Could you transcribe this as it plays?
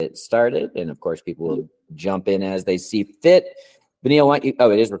It started, and of course people will jump in as they see fit. Vanille,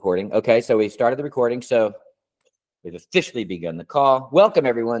 it is recording. Okay, so we started the recording, so we've officially begun the call. Welcome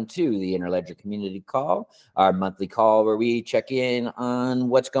everyone to the Interledger Community Call, our monthly call where we check in on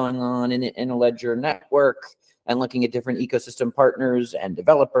what's going on in the Interledger network and looking at different ecosystem partners and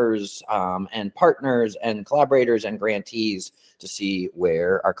developers and partners and collaborators and grantees to see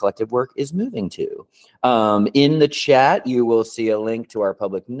where our collective work is moving to. In the chat, you will see a link to our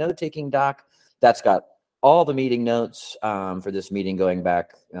public note-taking doc. That's got all the meeting notes for this meeting going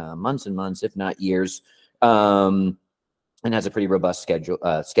back months and months, if not years, and has a pretty robust schedule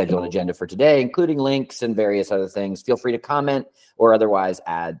and agenda for today, including links and various other things. Feel free to comment or otherwise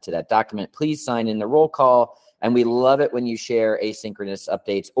add to that document. Please sign in the roll call. And we love it when you share asynchronous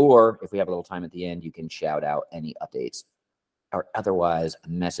updates, or if we have a little time at the end, you can shout out any updates or otherwise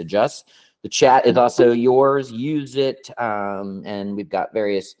message us. The chat is also yours. Use it. And we've got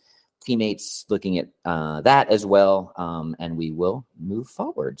various teammates looking at that as well. And we will move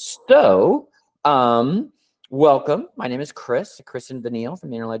forward. So welcome. My name is Chris and Vanille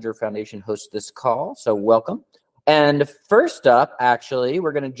from the Interledger Foundation hosts this call. So welcome. And first up, actually,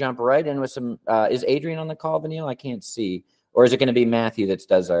 we're going to jump right in with some, is Adrian on the call, Vanille? I can't see. Or is it going to be Matthew that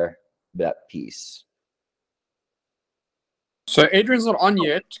does that piece? So Adrian's not on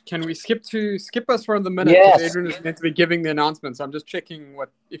yet. Can we skip us for the minute? Yes. Because Adrian is meant to be giving the announcements. I'm just checking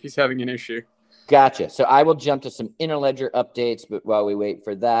if he's having an issue. Gotcha. So I will jump to some Interledger updates, but while we wait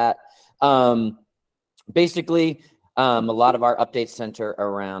for that, basically, a lot of our updates center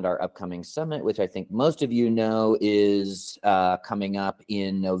around our upcoming summit, which I think most of you know is coming up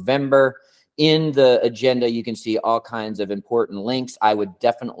in November. In the agenda, you can see all kinds of important links. I would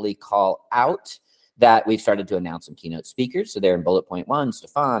definitely call out that we've started to announce some keynote speakers. So they're in bullet point 1,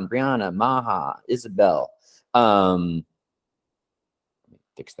 Stefan, Brianna, Maha, Isabel. Let me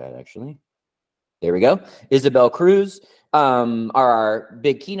fix that actually. There we go. Isabel Cruz are our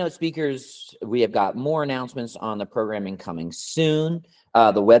big keynote speakers. We have got more announcements on the programming coming soon.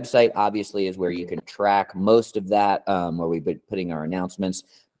 The website obviously is where you can track most of that, where we've been putting our announcements.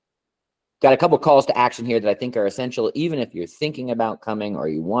 Got a couple calls to action here that I think are essential. Even if you're thinking about coming or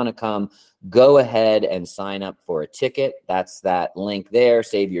you want to come, go ahead and sign up for a ticket. That's that link there.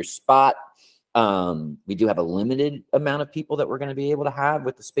 Save your spot. We do have a limited amount of people that we're going to be able to have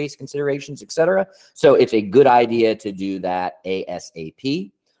with the space considerations, etc. So it's a good idea to do that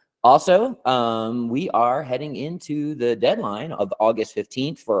ASAP. Also, we are heading into the deadline of August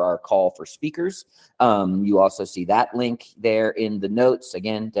 15th for our call for speakers. You also see that link there in the notes.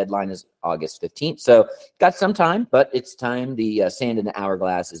 Again, deadline is August 15th. So got some time, but it's time. The sand in the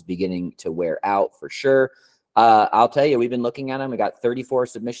hourglass is beginning to wear out for sure. I'll tell you, we've been looking at them. We got 34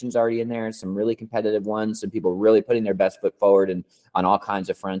 submissions already in there, some really competitive ones, some people really putting their best foot forward and on all kinds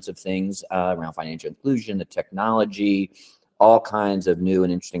of fronts of things around financial inclusion, the technology, all kinds of new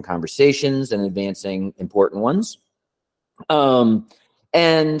and interesting conversations and advancing important ones.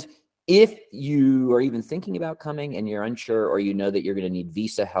 And if you are even thinking about coming and you're unsure or you know that you're going to need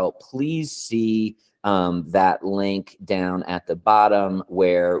visa help, please see that link down at the bottom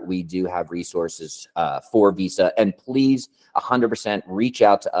where we do have resources for visa. And please 100% reach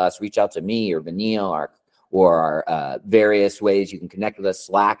out to us, reach out to me or Vanille or our various ways you can connect with us.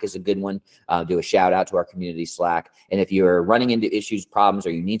 Slack is a good one. Do a shout out to our community Slack. And if you're running into issues, problems,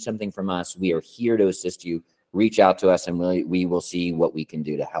 or you need something from us, we are here to assist you. Reach out to us and we will see what we can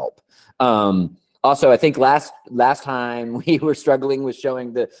do to help. Also, I think last time we were struggling with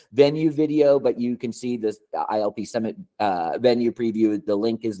showing the venue video, but you can see this ILP Summit venue preview. The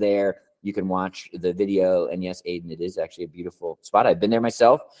link is there. You can watch the video. And yes, Aiden, it is actually a beautiful spot. I've been there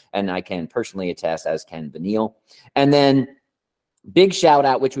myself, and I can personally attest, as can Vanille. And then big shout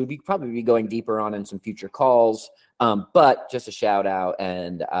out, which we'd probably be going deeper on in some future calls, but just a shout out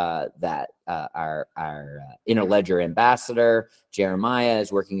and that our Interledger ambassador, Jeremiah,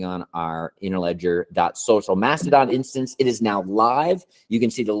 is working on our Interledger.social Mastodon instance. It is now live. You can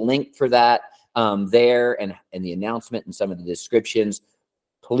see the link for that there and the announcement and some of the descriptions.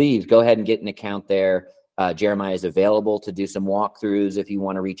 Please go ahead and get an account there. Jeremiah is available to do some walkthroughs if you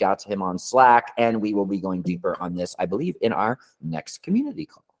want to reach out to him on Slack, and we will be going deeper on this, I believe, in our next community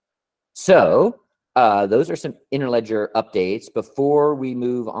call. So those are some Interledger updates. Before we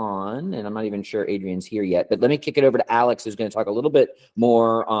move on, and I'm not even sure Adrian's here yet, but let me kick it over to Alex, who's going to talk a little bit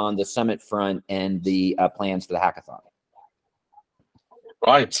more on the summit front and the plans for the hackathon.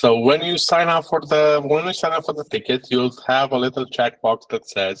 Right. So when you sign up for the ticket, you'll have a little checkbox that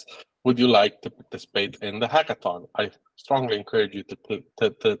says would you like to participate in the hackathon? I strongly encourage you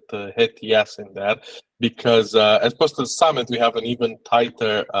to hit yes in that, because as opposed to the summit, we have an even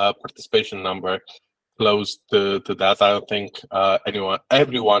tighter participation number close to that. I don't think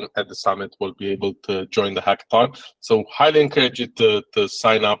everyone at the summit will be able to join the hackathon. So highly encourage you to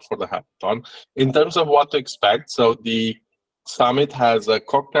sign up for the hackathon. In terms of what to expect, so the summit has a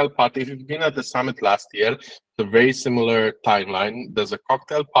cocktail party. If you've been at the summit last year, it's a very similar timeline. There's a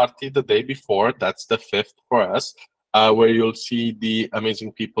cocktail party the day before, that's the 5th for us, where you'll see the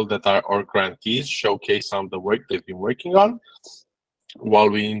amazing people that are our grantees showcase some of the work they've been working on, while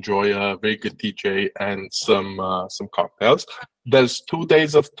we enjoy a very good DJ and some cocktails. There's 2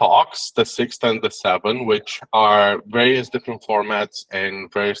 days of talks, the 6th and the 7th, which are various different formats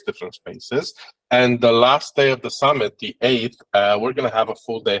and various different spaces. And the last day of the summit, the 8th, we're going to have a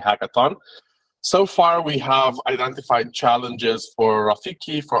full day hackathon. So far, we have identified challenges for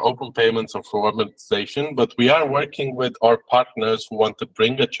Rafiki, for open payments, and for monetization, but we are working with our partners who want to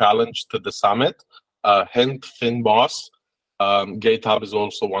bring a challenge to the summit. Hint, Finboss. GateHub is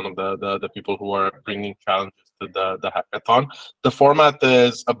also one of the people who are bringing challenges to the hackathon. The format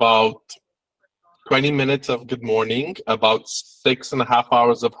is about 20 minutes of good morning, about 6.5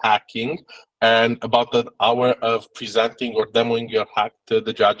 hours of hacking, and about an hour of presenting or demoing your hack to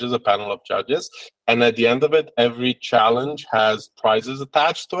the judges, a panel of judges. And at the end of it, every challenge has prizes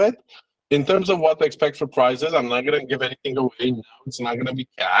attached to it. In terms of what to expect for prizes, I'm not going to give anything away now. It's not going to be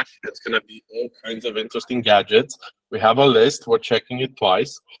cash. It's going to be all kinds of interesting gadgets. We have a list. We're checking it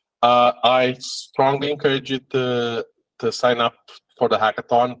twice. I strongly encourage you to sign up for the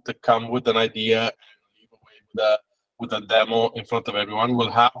hackathon, to come with an idea and leave away with a demo in front of everyone.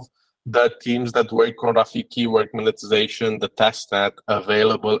 We'll have the teams that work on Rafiki, work monetization, the testnet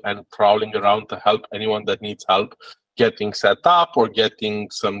available and prowling around to help anyone that needs help getting set up or getting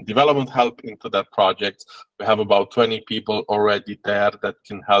some development help into that project. We have about 20 people already there that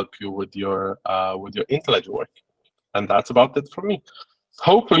can help you with your IntelliJ work. And that's about it for me.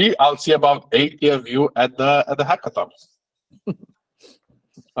 Hopefully, I'll see about 80 of you at the hackathon.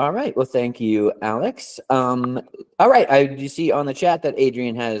 All right. Well, thank you, Alex. All right. You see on the chat that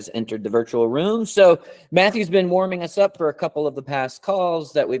Adrian has entered the virtual room. So Matthew's been warming us up for a couple of the past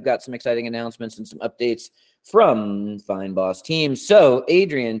calls that we've got some exciting announcements and some updates from Findboss team. So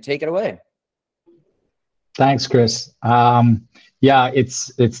Adrian, take it away. Thanks, Chris. Yeah,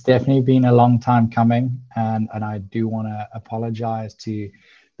 it's definitely been a long time coming, and I do want to apologize to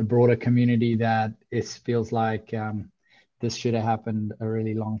the broader community that it feels like this should have happened a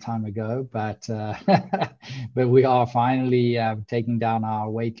really long time ago, but we are finally taking down our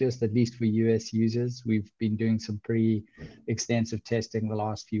waitlist, at least for US users. We've been doing some pretty extensive testing the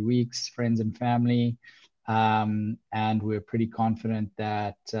last few weeks, friends and family, and we're pretty confident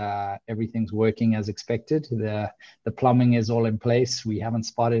that everything's working as expected. The plumbing is all in place. We haven't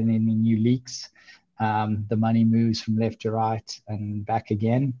spotted any new leaks. The money moves from left to right and back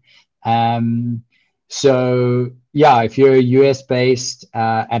again. So yeah, if you're US based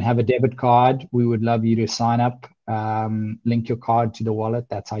and have a debit card, we would love you to sign up, link your card to the wallet.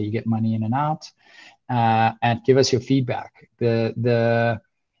 That's how you get money in and out, and give us your feedback. The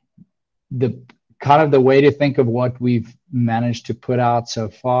kind of the way to think of what we've managed to put out so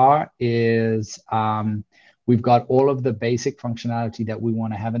far is we've got all of the basic functionality that we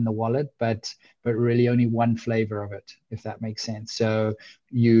want to have in the wallet, but really only one flavor of it, if that makes sense. So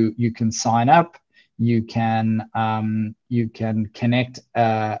you can sign up. You can connect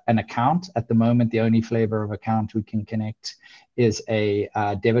an account. At the moment, the only flavor of account we can connect is a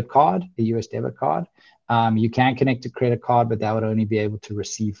debit card, a US debit card. You can connect a credit card, but that would only be able to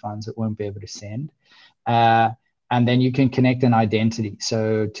receive funds. It won't be able to send. And then you can connect an identity.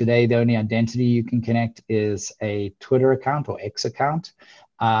 So today, the only identity you can connect is a Twitter account or X account.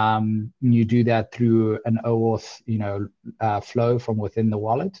 You do that through an OAuth, flow from within the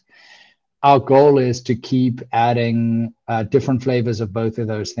wallet. Our goal is to keep adding different flavors of both of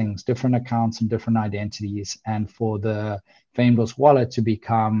those things, different accounts and different identities, and for the Findboss wallet to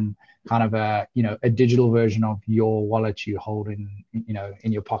become kind of a digital version of your wallet you hold in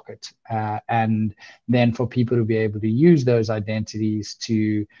your pocket, and then for people to be able to use those identities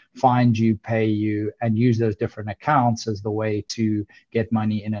to find you, pay you, and use those different accounts as the way to get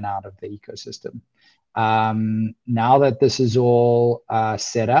money in and out of the ecosystem. Now that this is all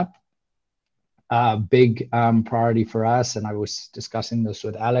set up, big priority for us, and I was discussing this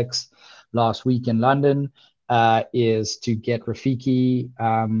with Alex last week in London, is to get Rafiki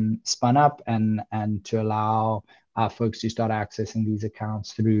spun up and to allow folks to start accessing these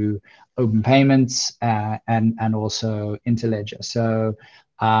accounts through open payments and also IntelliJ. So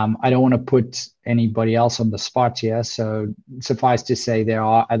I don't want to put anybody else on the spot here. So suffice to say, there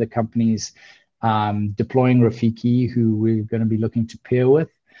are other companies deploying Rafiki who we're going to be looking to pair with.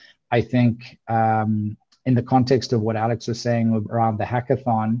 I think in the context of what Alex was saying around the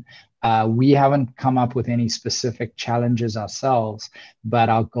hackathon, we haven't come up with any specific challenges ourselves, but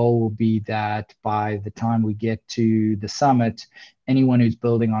our goal will be that by the time we get to the summit, anyone who's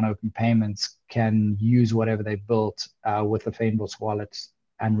building on open payments can use whatever they built with the Fameboss wallets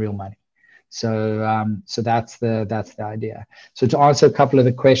and real money. So that's the idea. So to answer a couple of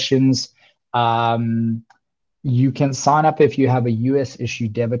the questions, you can sign up if you have a US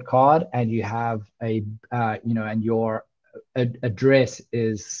issued debit card and you have a and your address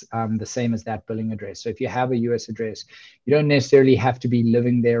is the same as that billing address. So if you have a US address, you don't necessarily have to be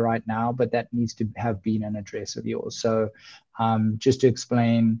living there right now, but that needs to have been an address of yours. So just to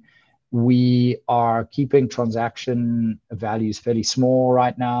explain, we are keeping transaction values fairly small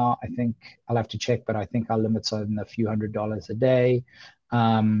right now. I think I'll have to check, but I think our limits are in a few $100s a day,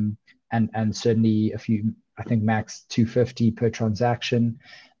 and certainly a few, I think max $250 per transaction.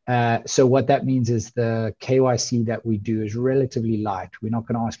 So what that means is the KYC that we do is relatively light. We're not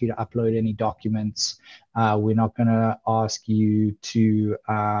going to ask you to upload any documents. We're not going to ask you to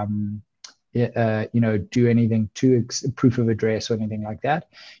do anything to proof of address or anything like that.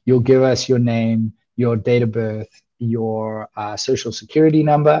 You'll give us your name, your date of birth, your social security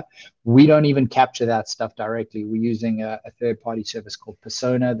number. We don't even capture that stuff directly. We're using a third-party service called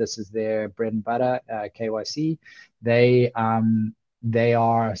Persona. This is their bread and butter, KYC. They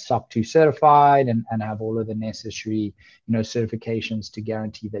are SOC 2 certified and have all of the necessary certifications to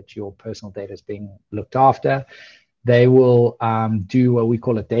guarantee that your personal data is being looked after. They will do what we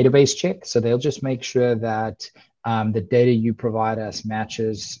call a database check. So they'll just make sure that the data you provide us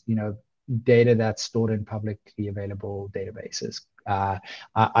matches, data that's stored in publicly available databases.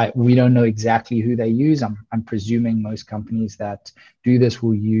 We don't know exactly who they use. I'm presuming most companies that do this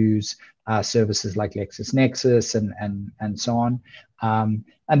will use services like LexisNexis and so on.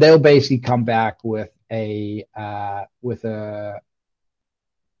 And they'll basically come back with a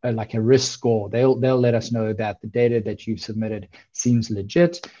risk score. They'll let us know that the data that you've submitted seems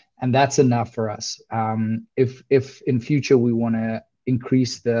legit, and that's enough for us. If in future we want to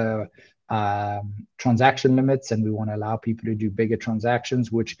increase the transaction limits and we want to allow people to do bigger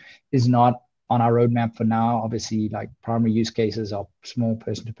transactions, which is not on our roadmap for now. Obviously, like primary use cases are small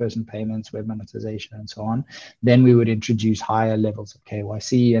person-to-person payments, web monetization, and so on. Then we would introduce higher levels of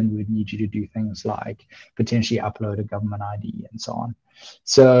KYC, and we would need you to do things like potentially upload a government ID and so on.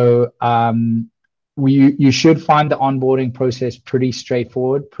 So you should find the onboarding process pretty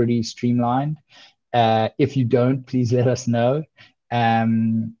straightforward, pretty streamlined. If you don't, please let us know.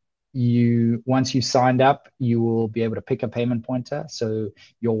 Once you've signed up, you will be able to pick a payment pointer. So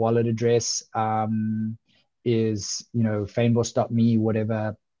your wallet address is fameboss.me,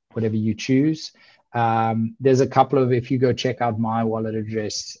 whatever you choose. There's a couple of, if you go check out my wallet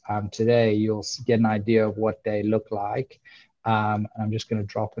address today, you'll get an idea of what they look like. I'm just going to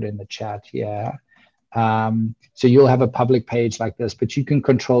drop it in the chat here. So you'll have a public page like this, but you can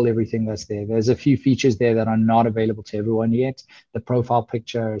control everything that's there. There's a few features there that are not available to everyone yet. The profile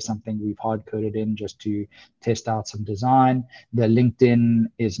picture is something we've hard-coded in just to test out some design. The LinkedIn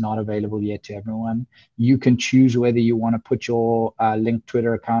is not available yet to everyone. You can choose whether you want to put your linked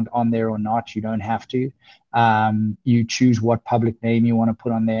Twitter account on there or not. You don't have to. You choose what public name you want to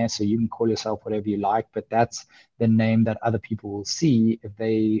put on there, so you can call yourself whatever you like, but that's the name that other people will see if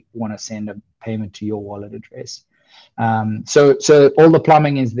they want to send a payment to your wallet address. So all the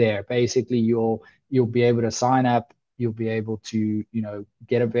plumbing is there. Basically, you'll be able to sign up. You'll be able to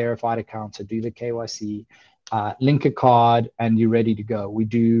get a verified account, so do the KYC, link a card, and you're ready to go. We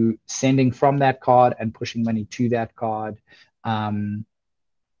do sending from that card and pushing money to that card.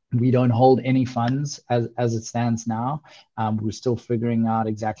 We don't hold any funds as it stands now. We're still figuring out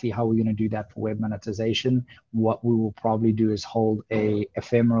exactly how we're going to do that for web monetization. What we will probably do is hold a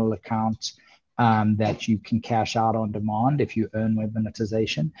ephemeral account that you can cash out on demand if you earn web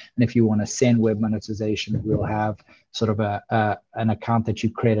monetization. And if you want to send web monetization, we'll have sort of an account that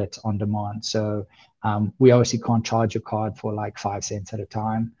you credit on demand. So we obviously can't charge a card for like 5 cents at a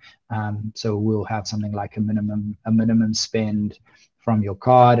time. So we'll have something like a minimum spend from your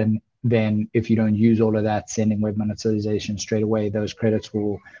card, and then if you don't use all of that sending web monetization straight away, those credits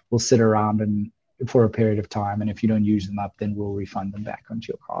will sit around and for a period of time, and if you don't use them up, then we'll refund them back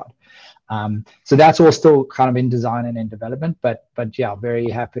onto your card. So that's all still kind of in design and in development, but yeah, very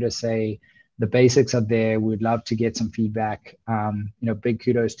happy to say the basics are there. We'd love to get some feedback. Big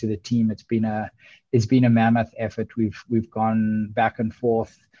kudos to the team. It's been a mammoth effort. We've gone back and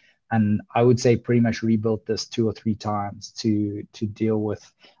forth, and I would say pretty much rebuilt this 2 or 3 times to deal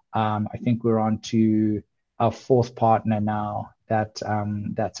with. I think we're on to our 4th partner now that's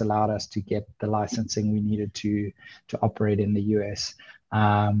allowed us to get the licensing we needed to operate in the US.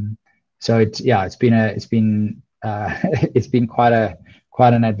 So it's been quite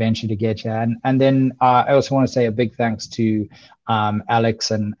an adventure to get here. And then I also want to say a big thanks to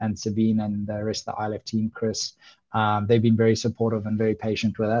Alex and Sabine and the rest of the ILF team, Chris. They've been very supportive and very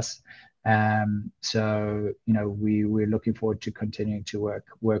patient with us. So we're looking forward to continuing to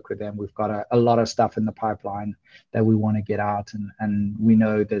work with them. We've got a lot of stuff in the pipeline that we want to get out, and we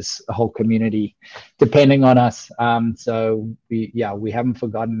know there's a whole community depending on us. So we haven't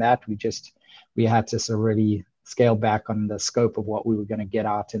forgotten that. We had to sort of really scale back on the scope of what we were going to get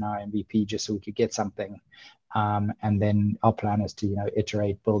out in our MVP just so we could get something. And then our plan is to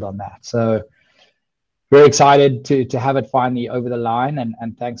iterate, build on that. So very excited to have it finally over the line,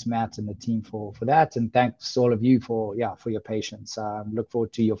 and thanks Matt and the team for that, and thanks all of you for your patience. Look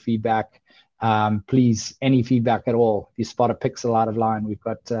forward to your feedback. Please, any feedback at all. If you spot a pixel out of line, we've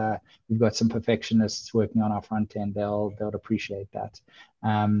got some perfectionists working on our front end. They'll appreciate that.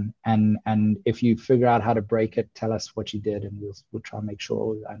 And if you figure out how to break it, tell us what you did, and we'll try and make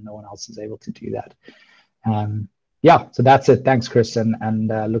sure no one else is able to do that. So that's it. Thanks, Chris, and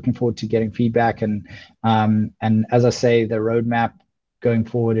looking forward to getting feedback. And as I say, the roadmap going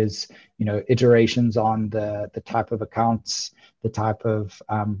forward is iterations on the type of accounts, the type of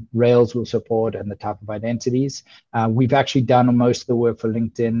rails we'll support, and the type of identities. We've actually done most of the work for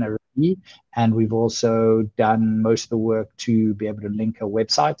LinkedIn already, and we've also done most of the work to be able to link a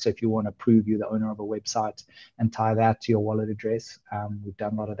website. So if you want to prove you're the owner of a website and tie that to your wallet address, we've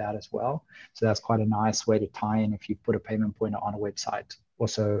done a lot of that as well. So that's quite a nice way to tie in if you put a payment pointer on a website.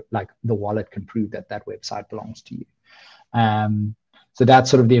 Also, like, the wallet can prove that website belongs to you. So that's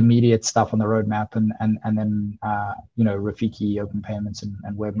sort of the immediate stuff on the roadmap, and then Rafiki, open payments,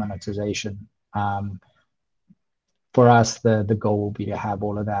 and web monetization. For us, the goal will be to have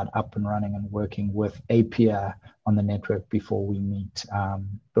all of that up and running and working with a peer on the network before we meet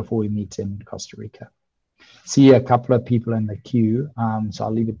in Costa Rica. See a couple of people in the queue, so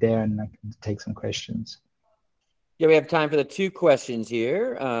I'll leave it there and I can take some questions. Yeah, we have time for the 2 questions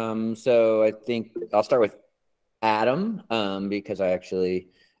here. So I think I'll start with Adam, because I actually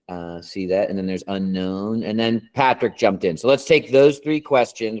see that, and then there's unknown, and then Patrick jumped in. So let's take those 3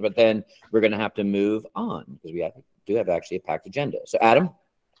 questions, but then we're going to have to move on because we do have actually a packed agenda. So Adam?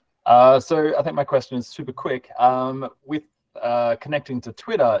 So I think my question is super quick. With connecting to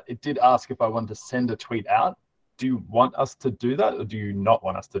Twitter, it did ask if I wanted to send a tweet out. Do you want us to do that, or do you not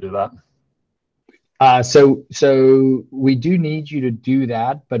want us to do that? So we do need you to do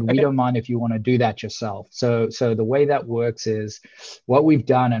that, but we don't mind if you want to do that yourself. So the way that works is what we've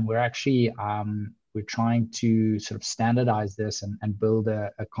done, and we're actually we're trying to sort of standardize this and build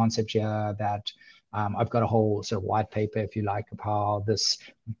a concept here that I've got a whole sort of white paper, if you like, of how this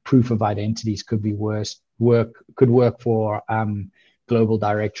proof of identities could work for global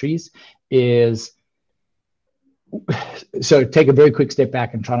directories. So take a very quick step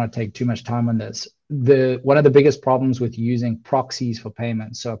back and try not to take too much time on this. One of the biggest problems with using proxies for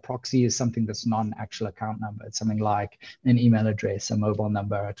payments, so a proxy is something that's not an actual account number. It's something like an email address, a mobile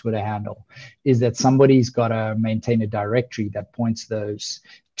number, a Twitter handle, is that somebody's got to maintain a directory that points those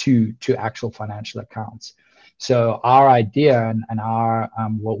to actual financial accounts. So our idea and our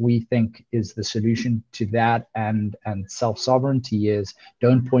what we think is the solution to that and self-sovereignty is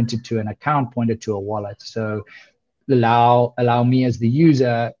don't point it to an account, point it to a wallet. So allow me as the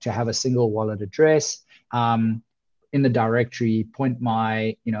user to have a single wallet address in the directory, point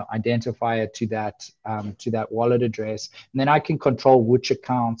my identifier to that wallet address, and then I can control which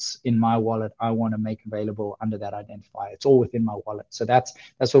accounts in my wallet I want to make available under that identifier. It's all within my wallet. So that's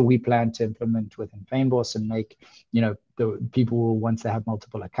what we plan to implement within Fameboss and make the people will, once they have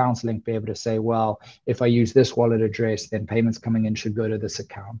multiple accounts linked, be able to say, well, if I use this wallet address, then payments coming in should go to this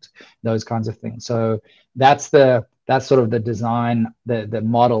account, those kinds of things. So that's sort of the design, the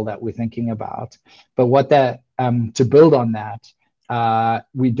model that we're thinking about. But what that to build on that,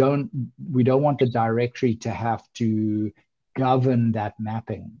 we don't want the directory to have to govern that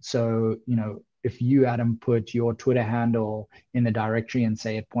mapping. So if you, Adam, put your Twitter handle in the directory and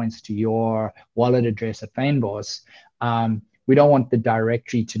say it points to your wallet address at Fameboss, we don't want the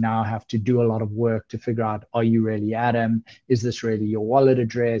directory to now have to do a lot of work to figure out, are you really Adam? Is this really your wallet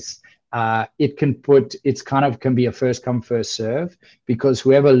address? It can be a first come, first serve, because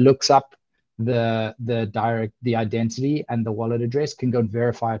whoever looks up the identity and the wallet address can go and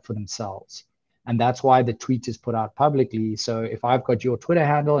verify it for themselves. And that's why the tweet is put out publicly. So if I've got your Twitter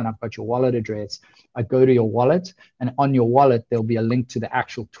handle and I've got your wallet address, I go to your wallet, and on your wallet, there'll be a link to the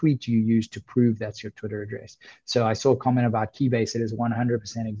actual tweet you use to prove that's your Twitter address. So I saw a comment about Keybase. It is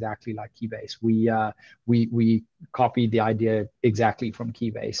 100% exactly like Keybase. We copied the idea exactly from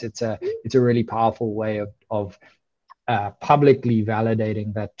Keybase. It's a really powerful way of publicly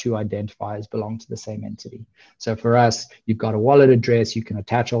validating that two identifiers belong to the same entity. So for us, you've got a wallet address, you can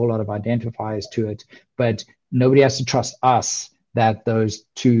attach a whole lot of identifiers to it, but nobody has to trust us that those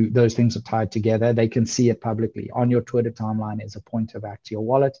things are tied together. They can see it publicly. On your Twitter timeline is a pointer back to your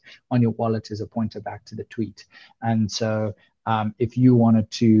wallet. On your wallet is a pointer back to the tweet. And so if you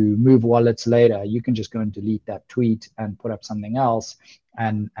wanted to move wallets later, you can just go and delete that tweet and put up something else.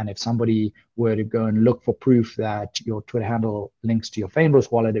 And if somebody were to go and look for proof that your Twitter handle links to your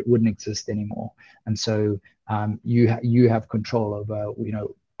Famous wallet, it wouldn't exist anymore. And so you have control over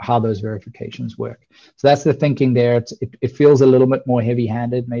how those verifications work. So that's the thinking there. It feels a little bit more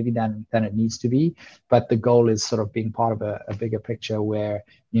heavy-handed maybe than it needs to be, but the goal is sort of being part of a bigger picture where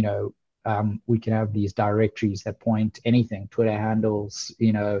we can have these directories that point anything, Twitter handles,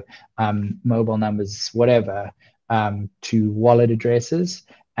 mobile numbers, whatever, to wallet addresses.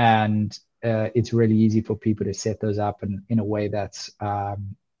 And it's really easy for people to set those up in a way that's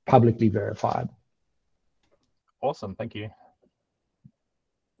publicly verified. Awesome. Thank you.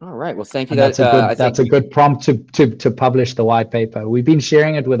 All right. Well, thank you. That's a good prompt to publish the white paper. We've been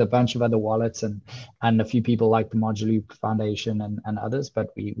sharing it with a bunch of other wallets and a few people like the Moduloop Foundation and others, but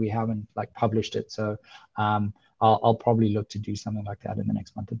we haven't published it. So I'll probably look to do something like that in the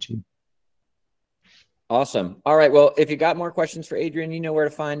next month or two. Awesome. All right. Well, if you got more questions for Adrian, you know where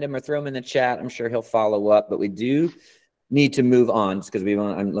to find him, or throw him in the chat. I'm sure he'll follow up, but we do need to move on because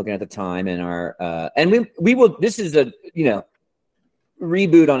I'm looking at the time and we will, this is a,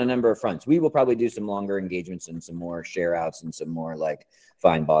 reboot on a number of fronts. We will probably do some longer engagements and some more share outs and some more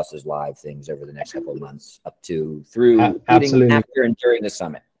Find Bosses live things over the next couple of months through absolutely after and during the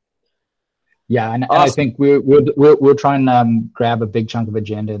summit. Yeah, and awesome. I think we'll try and grab a big chunk of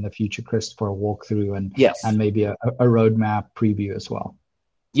agenda in the future, Chris, for a walkthrough and maybe a roadmap preview as well.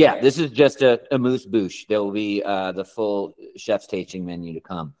 Yeah, this is just a moose bouche. There will be the full chef's tasting menu to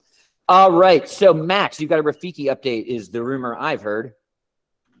come. All right, so Max, you've got a Rafiki update, is the rumor I've heard.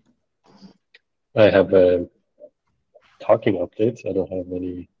 I have talking updates. I don't have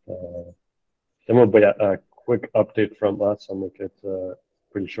any demo, but a quick update from us. I'll make it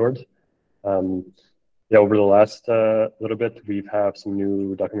pretty short. Over the last little bit, we have some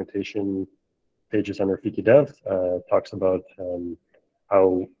new documentation pages on Rafiki Dev. Talks about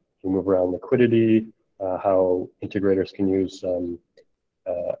how we move around liquidity, how integrators can use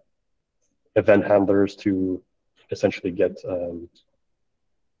event handlers to essentially get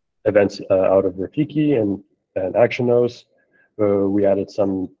events out of Rafiki and action those. We added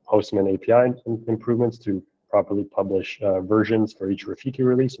some Postman API improvements to properly publish versions for each Rafiki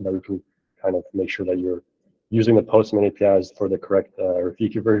release so that we can kind of make sure that you're using the Postman APIs for the correct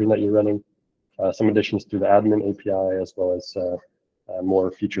Rafiki version that you're running. Some additions to the admin API, as well as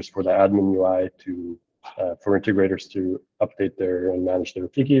more features for the admin UI for integrators to update and manage their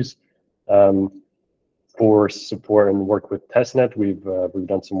Rafikis. For support and work with testnet, we've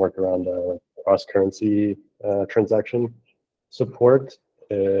done some work around cross-currency transaction support.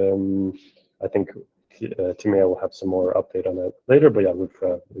 I think Timea will have some more update on that later, but yeah, we've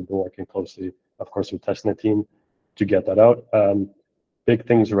been working closely, of course, with testnet team to get that out. Big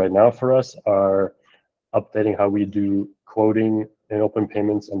things right now for us are updating how we do quoting in open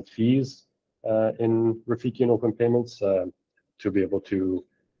payments and fees in Rafiki and open payments to be able to,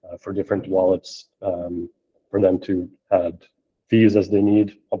 for different wallets, for them to add fees as they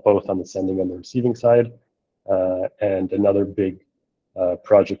need, both on the sending and the receiving side. And another big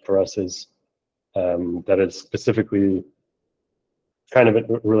project for us is that is specifically kind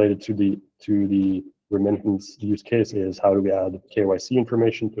of related to the remittance use case is how do we add KYC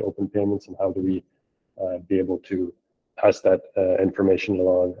information to open payments, and how do we be able to pass that information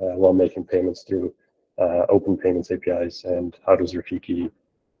along while making payments through open payments APIs, and how does Rafiki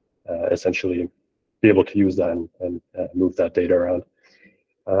essentially be able to use that and move that data around.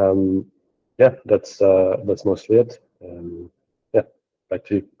 Yeah, that's mostly it. Yeah, back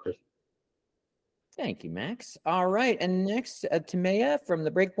to you, Chris. Thank you, Max. All right, and next, Timea from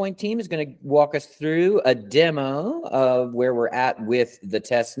the Breakpoint team is going to walk us through a demo of where we're at with the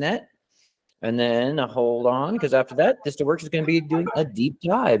testnet. And then hold on, because after that, Works is going to be doing a deep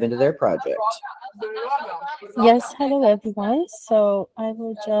dive into their project. Yes, hello everyone. So I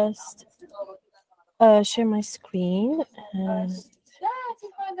will just share my screen. And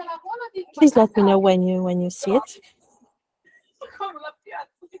please let me know when you see it.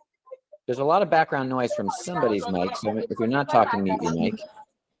 There's a lot of background noise from somebody's mic, so if you're not talking, mute your mic.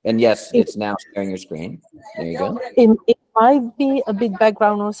 And yes, it's now sharing your screen. There you go. It might be a bit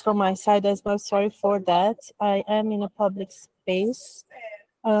background noise from my side as well. Sorry for that. I am in a public space.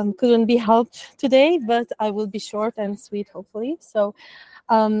 Couldn't be helped today, but I will be short and sweet, hopefully. So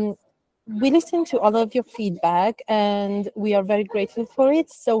we listened to all of your feedback and we are very grateful for it.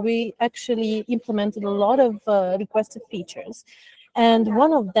 So we actually implemented a lot of requested features. And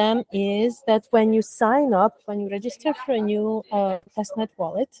one of them is that when you sign up, when you register for a new testnet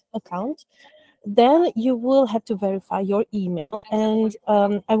wallet account, then you will have to verify your email. And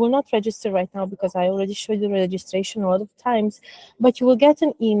I will not register right now because I already showed you the registration a lot of times, but you will get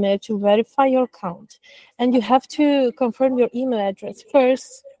an email to verify your account. And you have to confirm your email address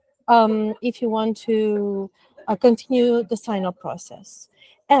first if you want to continue the sign-up process.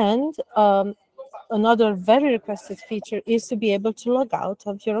 And another very requested feature is to be able to log out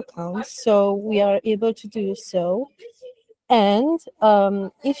of your account. So we are able to do so. And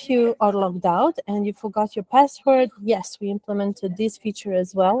if you are logged out and you forgot your password, yes, we implemented this feature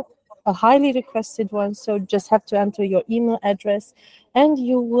as well, a highly requested one. So just have to enter your email address and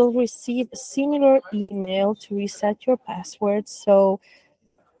you will receive a similar email to reset your password. So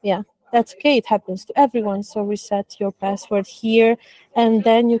yeah, that's okay. It happens to everyone. So reset your password here and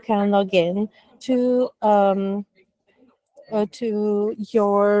then you can log in to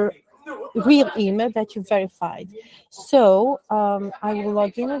your real email that you verified. So I will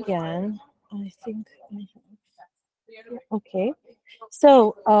log in again. I think okay.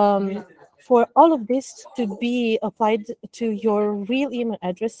 So for all of this to be applied to your real email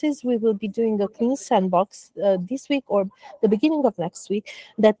addresses, we will be doing a clean sandbox this week or the beginning of next week.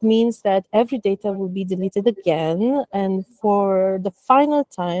 That means that every data will be deleted again. And for the final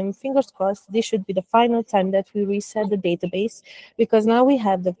time, fingers crossed, this should be the final time that we reset the database, because now we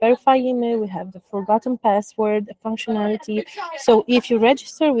have the verify email, we have the forgotten password functionality. So if you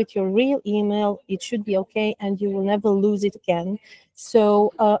register with your real email, it should be okay and you will never lose it again.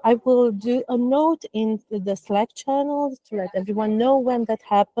 So I will do a note in the Slack channel to let everyone know when that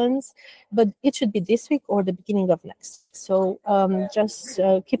happens, but it should be this week or the beginning of next. So just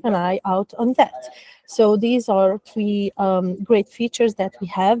keep an eye out on that. So these are three great features that we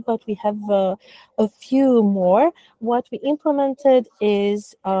have, but we have a few more. What we implemented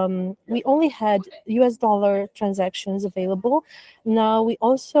is we only had US dollar transactions available. Now we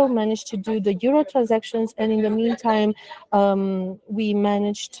also managed to do the euro transactions, and in the meantime, we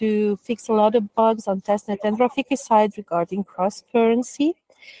managed to fix a lot of bugs on testnet and Rafiki side regarding cross-currency.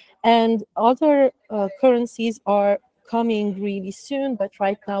 And other currencies are coming really soon, but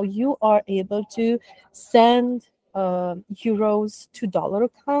right now you are able to send euros to dollar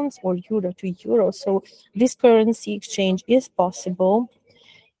accounts or euro to euro. So this currency exchange is possible.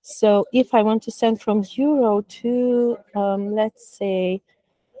 So if I want to send from euro to, let's say,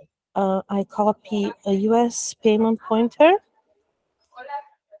 I copy a US payment pointer,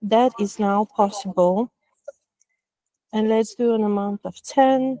 that is now possible. And let's do an amount of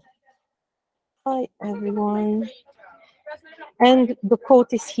 10. Hi, everyone. And the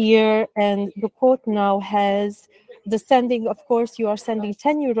quote is here, and the quote now has the sending. Of course, you are sending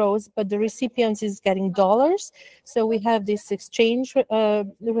 10 euros, but the recipient is getting dollars. So we have this exchange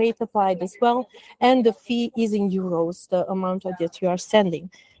rate applied as well, and the fee is in euros, the amount that you are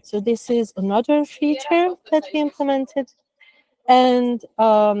sending. So this is another feature that we implemented. And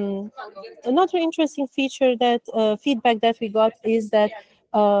another interesting feature that feedback that we got is that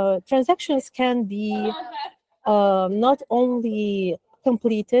transactions can be not only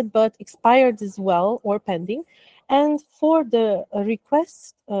completed but expired as well or pending. And for the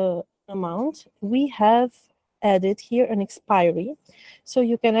request amount, we have added here an expiry, so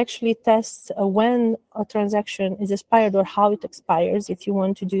you can actually test when a transaction is expired or how it expires if you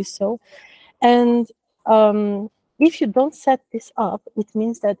want to do so. And if you don't set this up, it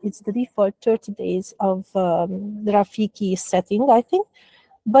means that it's the default 30 days of the Rafiki setting, I think.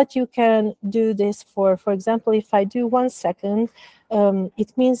 But you can do this for example, if I do 1 second,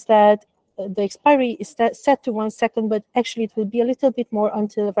 it means that the expiry is set to 1 second, but actually it will be a little bit more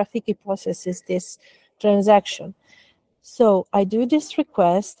until Rafiki processes this transaction. So I do this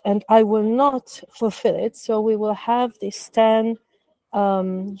request and I will not fulfill it. So we will have this 10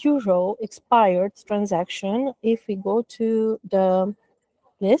 euro expired transaction. If we go to the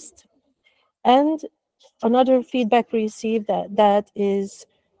list, And another feedback we received that is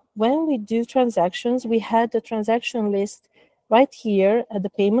when we do transactions, we had the transaction list right here at the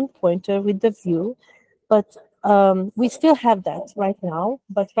payment pointer with the view, but we still have that right now.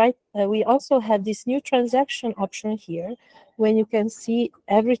 But we also have this new transaction option here, when you can see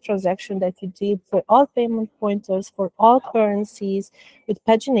every transaction that you did for all payment pointers, for all currencies with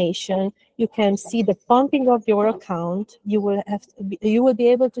pagination. You can see the funding of your account. You will be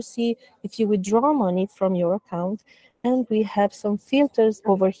able to see if you withdraw money from your account. And we have some filters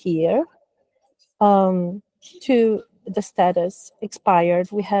over here to the status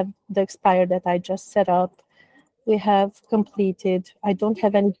expired. We have the expired that I just set up. We have completed. I don't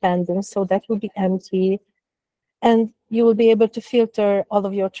have any pending, so that will be empty. And you will be able to filter all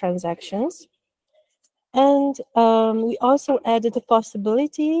of your transactions. And we also added the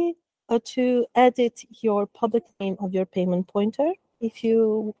possibility to edit your public name of your payment pointer if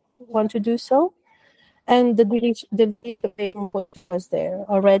you want to do so. And the delete payment pointer was there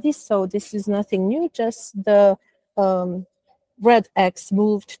already, so this is nothing new, just the red X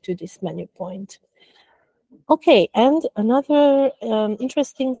moved to this menu point. Okay, and another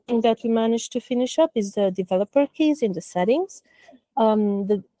interesting thing that we managed to finish up is the developer keys in the settings.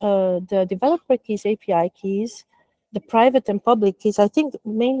 The developer keys, API keys, the private and public keys. I think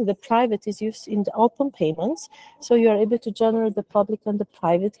mainly the private is used in the open payments, so you are able to generate the public and the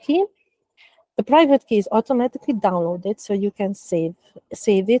private key. The private key is automatically downloaded, so you can save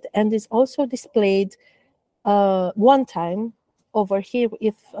it, and is also displayed one time over here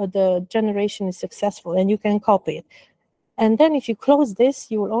if the generation is successful, and you can copy it. And then if you close this,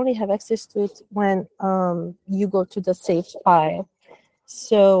 you will only have access to it when you go to the saved file.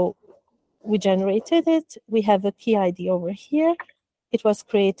 So we generated it. We have a key ID over here. It was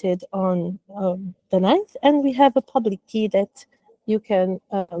created on the 9th, and we have a public key that you can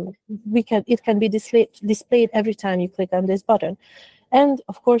it can be displayed every time you click on this button. And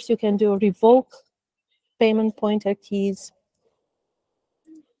of course, you can do revoke payment pointer keys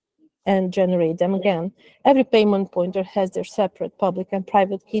and generate them again. Every payment pointer has their separate public and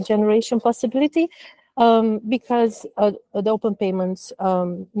private key generation possibility, because the open payments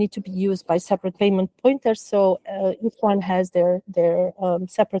need to be used by separate payment pointers. So each one has their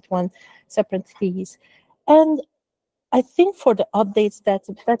separate keys. And I think for the updates,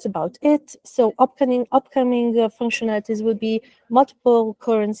 that's about it. So upcoming functionalities will be multiple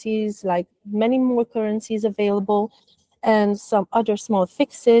currencies, like many more currencies available, and some other small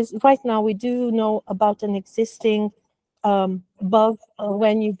fixes. Right now, we do know about an existing bug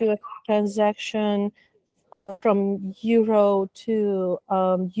when you do a transaction from euro to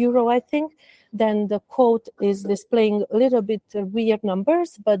euro, I think, then the code is displaying a little bit weird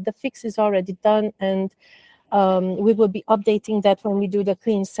numbers, but the fix is already done, and we will be updating that when we do the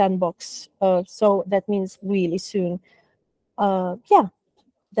clean sandbox. So that means really soon. Yeah,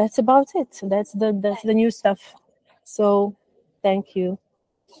 that's about it. That's the new stuff. So thank you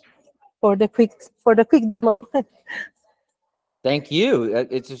for the quick demo. Thank you.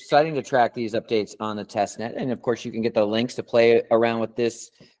 It's exciting to track these updates on the testnet. And of course, you can get the links to play around with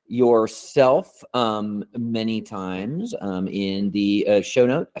this yourself many times in the show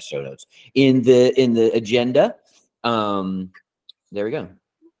notes, in the agenda. There we go.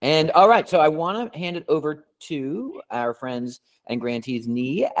 And all right, so I want to hand it over to our friends and grantees.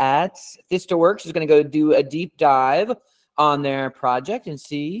 Nee at ThistaWorks is going to go do a deep dive on their project and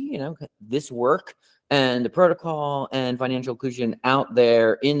see, this work and the protocol and financial inclusion out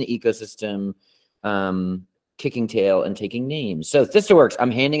there in the ecosystem, kicking tail and taking names. So ThistaWorks,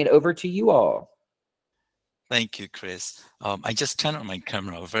 I'm handing it over to you all. Thank you, Chris. I just turned on my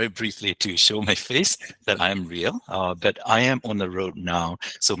camera very briefly to show my face that I am real, but I am on the road now.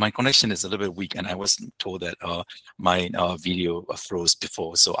 So my connection is a little bit weak, and I was told that my video froze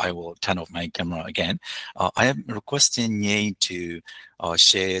before, so I will turn off my camera again. I am requesting Nye to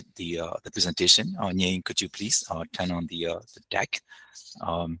share the presentation. Nye, could you please turn on the deck?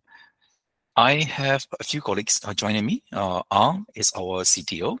 I have a few colleagues joining me. Ang is our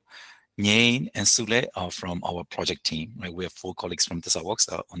CTO. Nye and Sule are from our project team. Right? We have 4 colleagues from ThistaWorks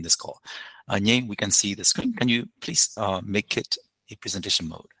on this call. Nye, we can see the screen. Can you please make it a presentation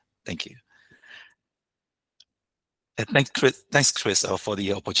mode? Thank you. Thanks, Chris, for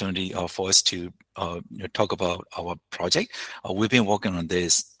the opportunity for us to talk about our project. We've been working on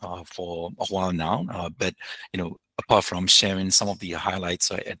this for a while now, but apart from sharing some of the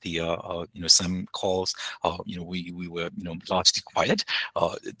highlights at the some calls, we were largely quiet.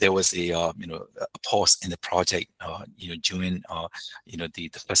 There was a a pause in the project during the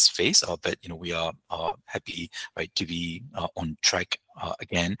first phase, but we are happy, right, to be on track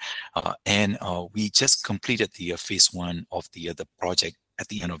again, and we just completed the phase 1 of the project at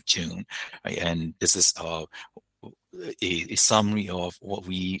the end of June, right? And this is a summary of what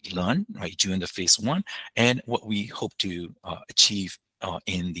we learned, right, during the phase 1 and what we hope to achieve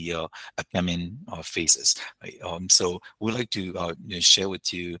in the upcoming phases. Right? So we'd like to share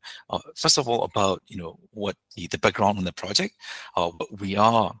with you, first of all, about what the background on the project, what we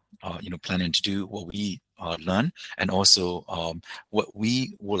are planning to do, what we learn, and also what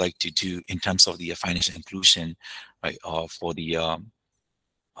we would like to do in terms of the financial inclusion, right, for the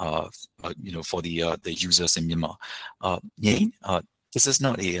for the users in Myanmar. Yang, this is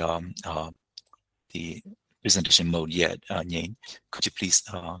not the presentation mode yet. Yang, could you please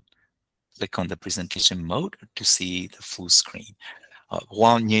click on the presentation mode to see the full screen?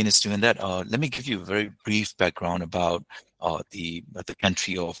 While Yang is doing that, let me give you a very brief background about the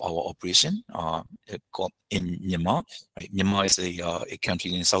country of our operation called in Myanmar. Right? Myanmar is a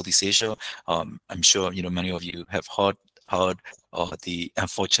country in Southeast Asia. I'm sure many of you have heard the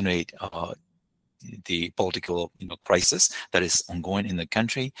unfortunate the political crisis that is ongoing in the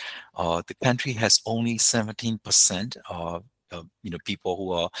country. The country has only 17% of people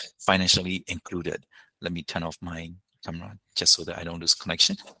who are financially included. Let me turn off my camera just so that I don't lose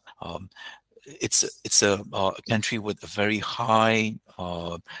connection. It's a country with a very high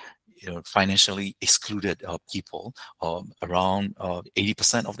financially excluded people. Around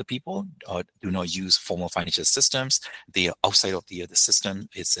 80% of the people do not use formal financial systems. They are outside of the system.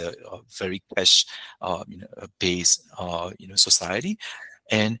 It's a very cash based society.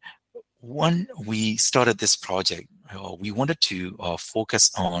 And when we started this project, we wanted to focus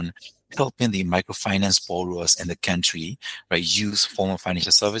on helping the microfinance borrowers in the country, right, use formal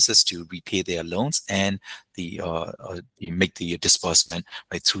financial services to repay their loans and make the disbursement,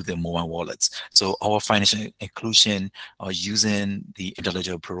 right, through the mobile wallets. So our financial inclusion using the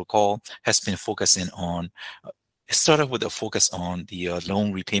intelligent protocol has been focusing on. It started with a focus on the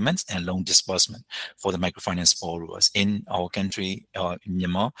loan repayments and loan disbursement for the microfinance borrowers in our country, in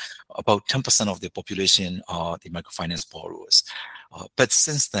Myanmar. About 10% of the population are the microfinance borrowers. But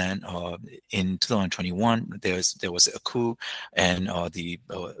since then, in 2021, there was a coup, and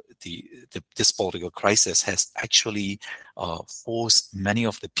this political crisis has actually forced many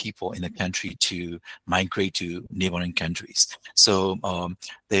of the people in the country to migrate to neighboring countries. So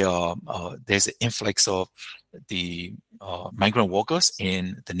there's an influx of the migrant workers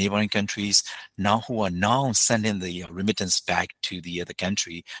in the neighboring countries now who are now sending the remittance back to the other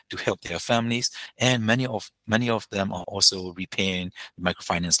country to help their families, and many of them are also repaying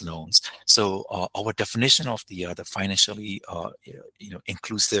microfinance loans. So our definition of the financially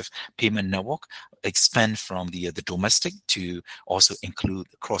inclusive payment network expand from the domestic to also include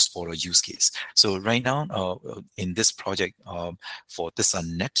cross-border use case. So right now in this project for this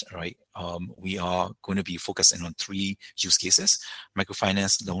net, right, we are going to be focusing on 3 use cases: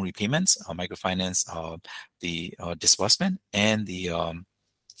 microfinance loan repayments, microfinance the disbursement, and the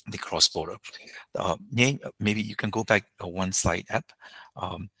cross-border. Maybe you can go back one slide up.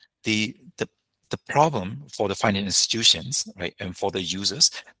 The problem for the financial institutions, right, and for the users,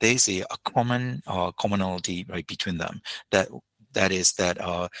 there is a common commonality, right, between them. That is that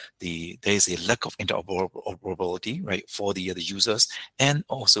there is a lack of interoperability, right, for the users and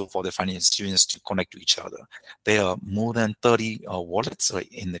also for the financial institutions to connect to each other. There are more than 30 wallets,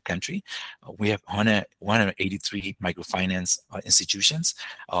 right, in the country. We have 183 microfinance institutions,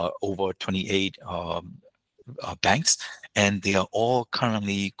 over 28 banks, and they are all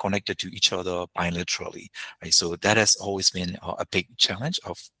currently connected to each other bilaterally, right? So that has always been a big challenge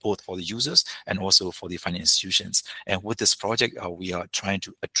of both for the users and also for the financial institutions. And with this project, we are trying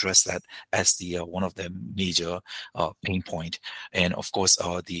to address that as the one of the major pain point. And of course,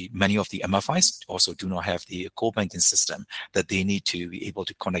 many of the MFIs also do not have the core banking system that they need to be able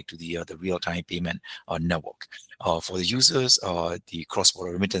to connect to the real-time payment network. For the users, the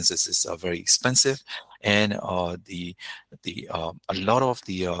cross-border remittances is very expensive, and a lot of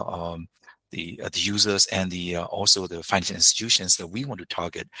the users and also the financial institutions that we want to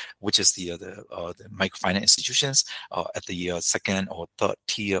target, which is the microfinance institutions at the second or third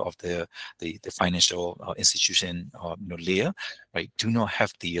tier of the financial institution layer, right, do not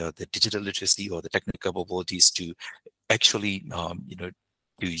have the digital literacy or the technical capabilities to actually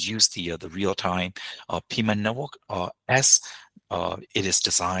to use the real-time payment network as it is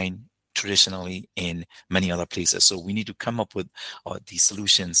designed traditionally in many other places. So we need to come up with the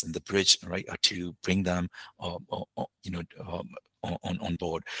solutions and the bridge, right, to bring them, on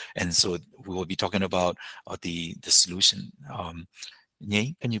board. And so we will be talking about the solution.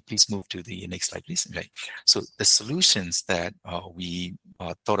 Nate, can you please move to the next slide, please? Right. So the solutions that we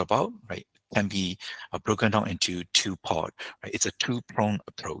thought about, right, can be broken down into two parts. Right, it's a two-pronged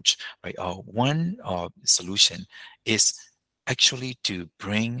approach. Right, one solution is actually to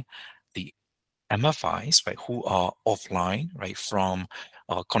bring the MFIs, right, who are offline, right, from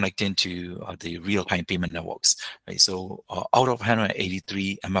connecting to the real-time payment networks, right? So out of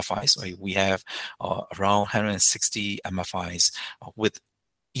 183 MFIs, right, we have around 160 MFIs with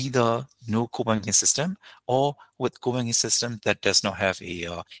either no co-banking system or with co-banking system that does not have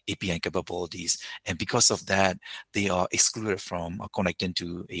a API capabilities, and because of that, they are excluded from connecting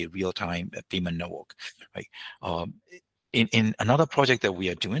to a real-time payment network, right? In another project that we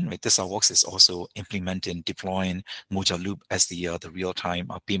are doing, right, this works is also implementing, deploying Moja Loop as the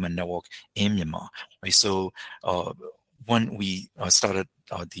real-time payment network in Myanmar, right? So when we started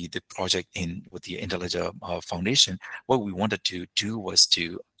the project with the Intelliger Foundation, what we wanted to do was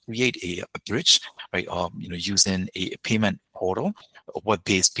to create a bridge, right? Using a payment portal, a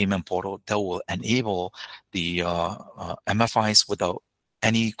web-based payment portal that will enable the MFIs without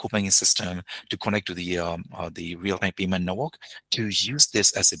any co-banking system to connect to the real-time payment network, to use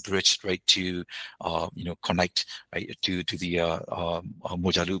this as a bridge, right, to connect, right, to the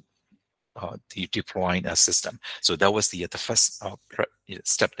Moja Loop, the deploying system. So that was the first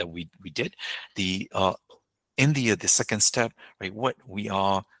step that we did. In the second step, right, what we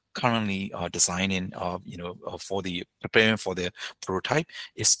are currently designing, preparing for the prototype,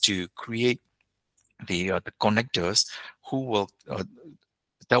 is to create the connectors who will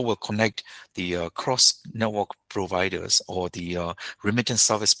that will connect the cross-network providers or the remittance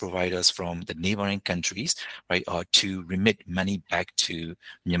service providers from the neighboring countries, right, to remit money back to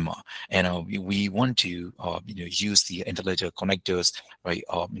Myanmar. And we want to, use the Intelliger connectors, right,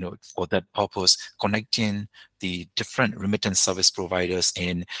 for that purpose, connecting the different remittance service providers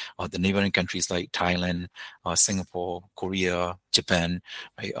in the neighboring countries like Thailand, Singapore, Korea, Japan,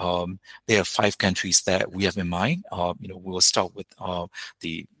 right? There are 5 countries that we have in mind. We will start with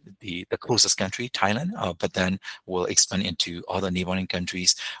the closest country, Thailand, but then we'll expand into other neighboring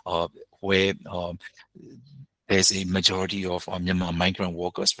countries where there's a majority of Myanmar migrant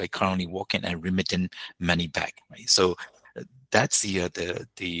workers, right, currently working and remitting money back, right? So that's the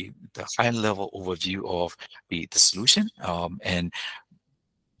high level overview of the solution, and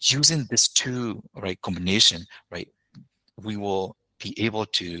using this two, right, combination, right, we will be able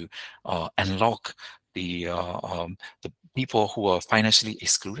to unlock the people who are financially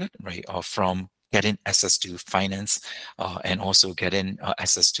excluded, right, from getting access to finance, and also getting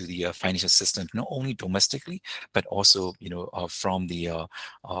access to the financial system, not only domestically, but also from the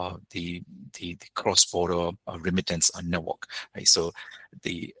cross-border remittance network, right? So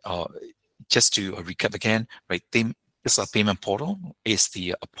just to recap again, right? This payment portal is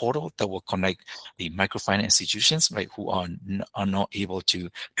the portal that will connect the microfinance institutions, right, who are not able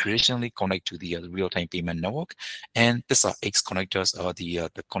to traditionally connect to the real-time payment network. And these are X connectors, the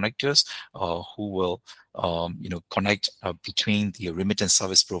connectors who will connect between the remittance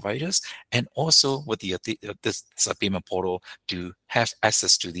service providers, and also with this payment portal to have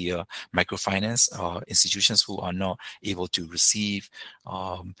access to the microfinance institutions who are not able to receive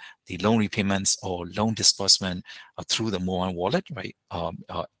the loan repayments or loan disbursement through the mobile wallet, right?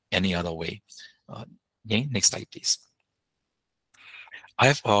 Any other way. Next slide, please. I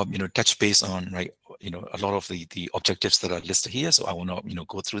have touched base on, right, a lot of the objectives that are listed here, so I will not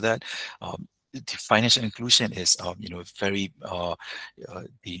go through that. The financial inclusion is very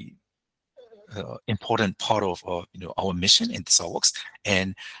the important part of our mission in TheSolveWorks.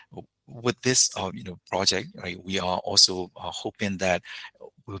 And with this project, right, we are also hoping that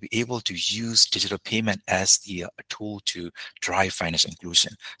we'll be able to use digital payment as the tool to drive financial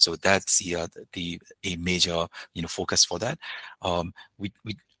inclusion. So that's a major focus for that.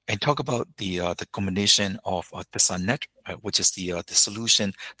 And talk about the combination of TheSunNet, which is the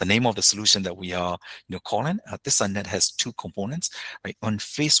solution. The name of the solution that we are calling TheSunNet has 2 components, right? On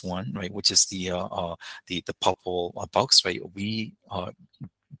phase 1, right, which is the purple box, right? We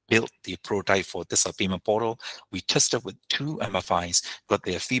built the prototype for this payment portal. We tested with 2 MFIs, got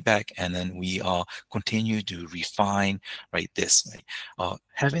their feedback, and then we continue to refine, right, this. Right?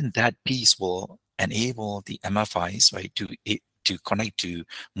 Having that piece will enable the MFIs, right, to connect to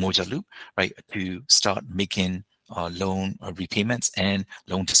Moja Loop, right, to start making loan repayments and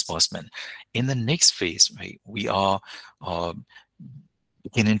loan disbursement. In the next phase, right, we are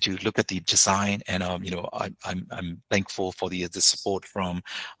beginning to look at the design, and I'm thankful for the support from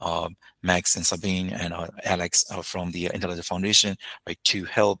Max and Sabine and Alex from the Intelligent Foundation, right, to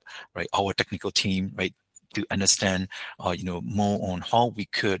help, right, our technical team, right, to understand more on how we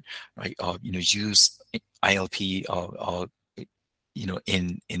could, right, use ILP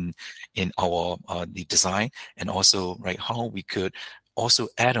in our the design, and also, right, how we could also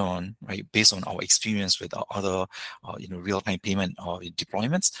add on, right, based on our experience with our other real-time payment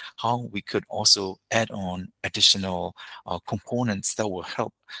deployments, how we could also add on additional components that will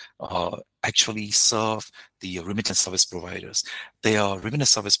help actually serve the remittance service providers. There are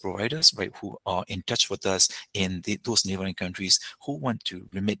remittance service providers, right, who are in touch with us in those neighboring countries who want to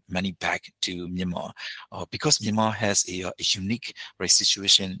remit money back to Myanmar. Because Myanmar has a unique, right,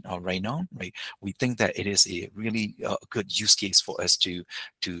 situation right now, right, we think that it is a really good use case for us to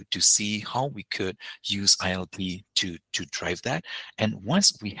see how we could use ILP to drive that. And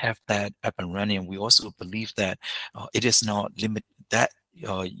once we have that up and running, we also believe that it is not limited, that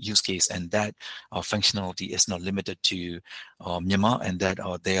use case and that functionality is not limited to Myanmar, and that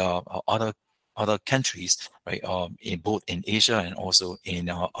there are other countries, right, in both in Asia and also in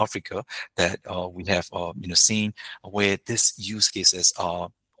Africa, that we have seen where these use cases are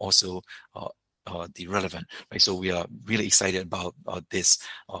also the relevant, right? So we are really excited about this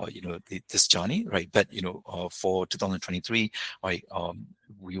this journey, right? But for 2023, right,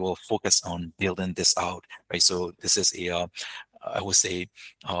 we will focus on building this out, right? So this is a I would say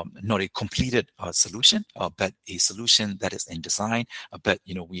not a completed solution, but a solution that is in design. But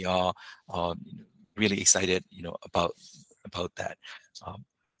we are really excited, about that.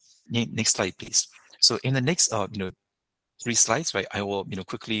 Next slide, please. So in the next, 3 slides, right, I will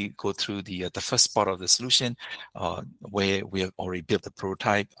quickly go through the first part of the solution, where we have already built the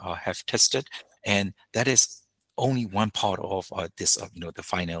prototype, have tested, and that is only one part of this the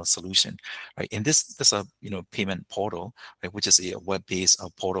final solution, right? In this payment portal, right, which is a web-based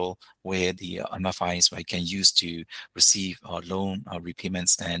portal where the MFIs, right, can use to receive loan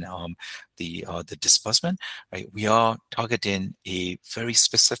repayments and the disbursement, right? We are targeting a very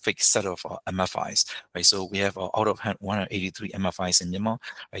specific set of MFIs, right? So we have out of 183 MFIs in Myanmar,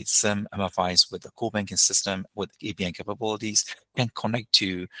 right? Some MFIs with the core banking system with APN capabilities can connect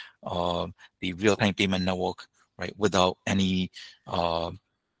to the real-time payment network, right, without any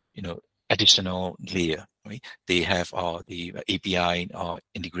additional layer, right? They have the API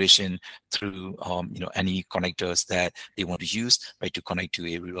integration through any connectors that they want to use, right, to connect to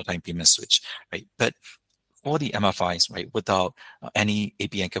a real-time payment switch, right? But for the MFIs, right, without any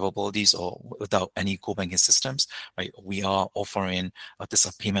API capabilities or without any core banking systems, right, we are offering this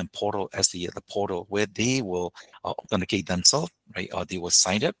payment portal as the portal where they will authenticate themselves, right? They will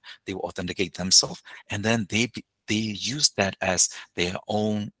sign up, they will authenticate themselves, and then they use that as their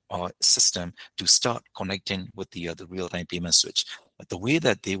own system to start connecting with the real-time payment switch. But the way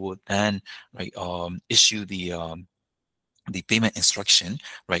that they would then, right, issue the payment instruction,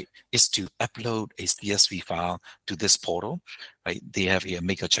 right, is to upload a CSV file to this portal, right? They have a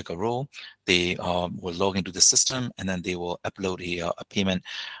make a checker role. They will log into the system, and then they will upload a payment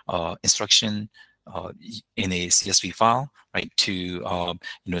instruction in a CSV file, right, to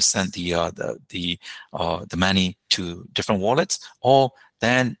send the money to different wallets, or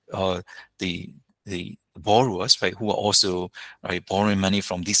then the borrowers, right, who are also, right, borrowing money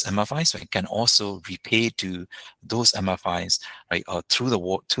from these MFIs, right, can also repay to those MFIs, right,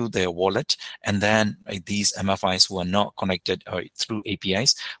 through their wallet, and then, right, these MFIs who are not connected through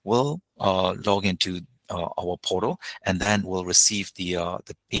APIs will log into our portal, and then will receive the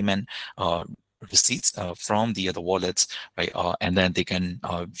payment receipts from the other wallets, right? And then they can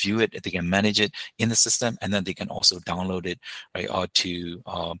view it, they can manage it in the system, and then they can also download it, right, to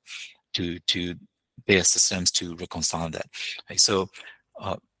their systems to reconcile that. Right? So,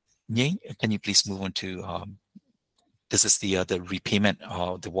 Nye, can you please move on to this is the repayment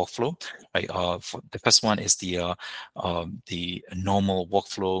the workflow, right? The first one is the normal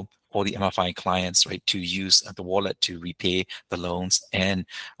workflow for the MFI clients, right, to use the wallet to repay the loans and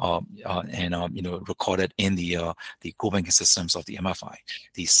record it in the core banking systems of the MFI.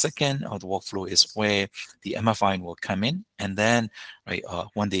 The second the workflow is where the MFI will come in, and then, right,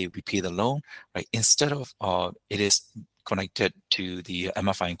 when they repay the loan, right, instead of it is connected to the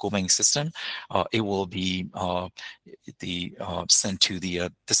MFI and core banking system, it will be sent to the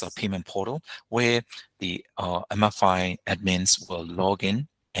this payment portal where the MFI admins will log in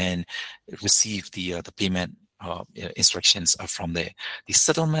and receive the payment instructions from there. The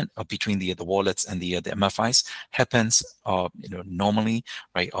settlement between the wallets and the MFIs happens normally,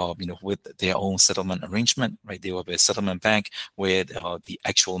 right? With their own settlement arrangement, right? There will be a settlement bank where the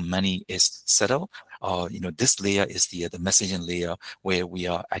actual money is settled. This layer is the messaging layer where we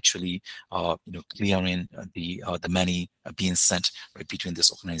are actually clearing the money being sent right between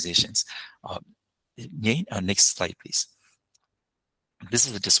these organizations. Next slide, please. This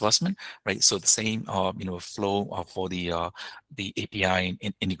is the disbursement, right? So the same, flow for the API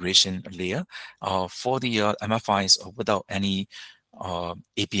integration layer. For the MFIs without any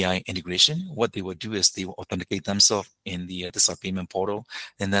API integration, what they will do is they will authenticate themselves in the payment portal,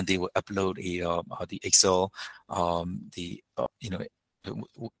 and then they will upload the Excel,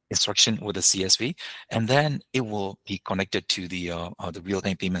 instruction with the CSV, and then it will be connected to the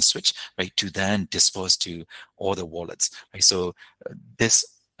real-time payment switch, right, to then disperse to all the wallets, right? So these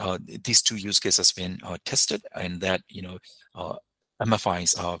two use cases have been tested, and that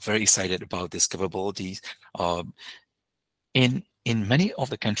MFIs are very excited about this capabilities. In many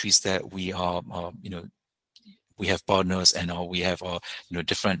of the countries that we are, we have partners and we have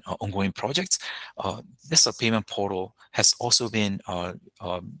different ongoing projects. This payment portal has also been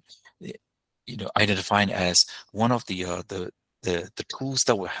identified as one of the tools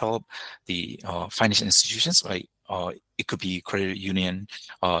that will help the financial institutions, right? It could be credit union,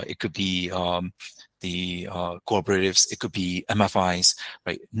 it could be the cooperatives, it could be MFIs,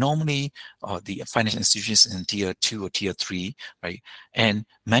 right? Normally, the financial institutions in tier 2 or tier 3, right? And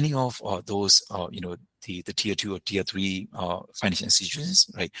many of those, the tier 2 or tier 3 financial institutions,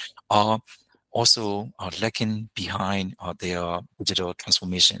 right, are also lacking behind their digital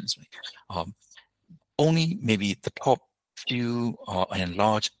transformations. Right? Only maybe the top few and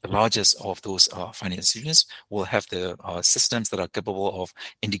the largest of those financial institutions will have the systems that are capable of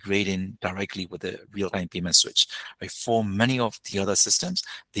integrating directly with the real-time payment switch. Right? For many of the other systems,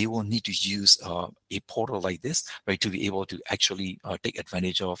 they will need to use a portal like this, right, to be able to actually take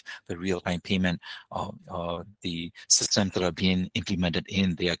advantage of the real-time payment, the systems that are being implemented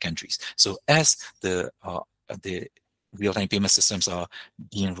in their countries. So as the real-time payment systems are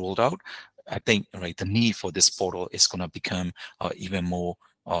being rolled out, I think, right, the need for this portal is going to become even more,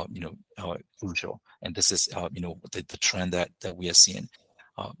 crucial. And this is, the trend that we are seeing.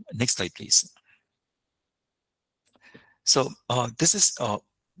 Next slide, please. So this is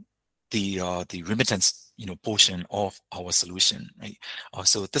the remittance portion of our solution, right?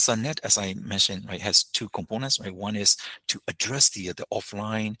 So this net, as I mentioned, right, has two components, right? One is to address the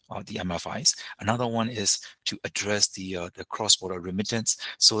offline, the MFIs. Another one is to address the cross-border remittance,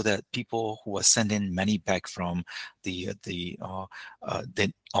 so that people who are sending money back from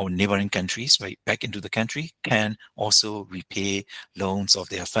our neighboring countries, right, back into the country, can also repay loans of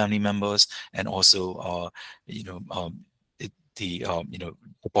their family members, and also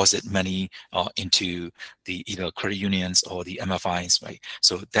deposit money into the either credit unions or the MFIs, right?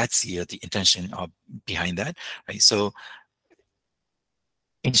 So that's the intention behind that, right? So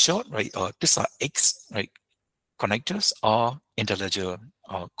in short, right, these are X, right, connectors or interledger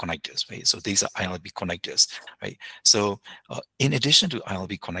connectors, right? So these are ILB connectors, right? So in addition to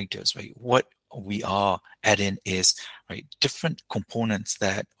ILB connectors, right, what we are adding is, right, different components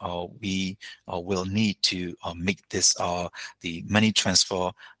that we will need to make this the money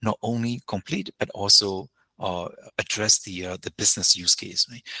transfer not only complete but also address the business use case,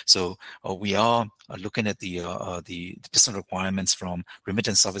 right? So we are looking at the business requirements from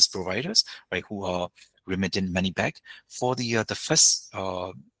remittance service providers, right, who are remitting money back. For the first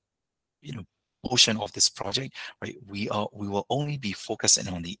portion of this project, right, we will only be focusing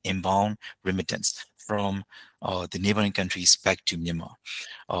on the inbound remittance from the neighboring countries back to Myanmar.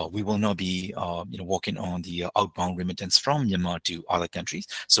 We will not be working on the outbound remittance from Myanmar to other countries.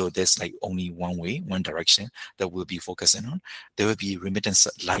 So there's like only one way, one direction that we'll be focusing on. There will be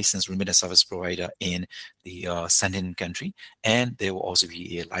licensed remittance service provider in the sending country, and there will also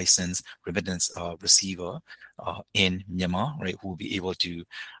be a licensed remittance receiver in Myanmar, right, who will be able to,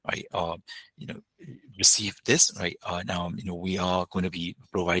 right, receive this, right. Now, we are going to be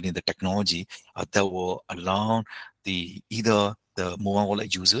providing the technology that will allow either the mobile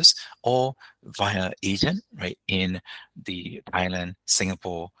wallet users or via agent, right, in the Thailand,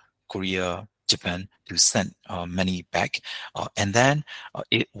 Singapore, Korea, Japan, to send money back, and then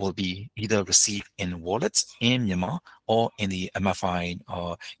it will be either received in wallets in Myanmar or in the MFI,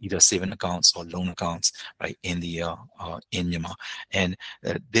 either saving accounts or loan accounts, right, in Myanmar. And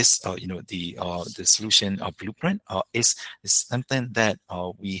this, the solution blueprint is something that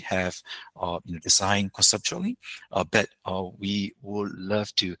we have designed conceptually, but we would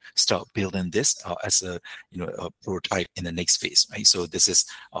love to start building this as a prototype in the next phase, right? So this is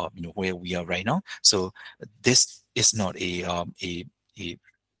where we are right now. So this is not a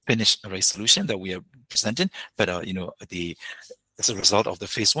finished solution that we are presenting, but as a result of the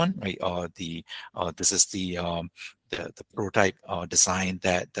phase one, right? This is the prototype design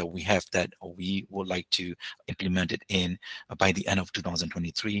that we have, that we would like to implement it in by the end of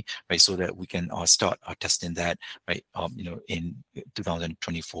 2023, right? So that we can start testing that, right? In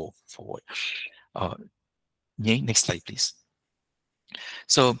 2024 forward. Next slide, please.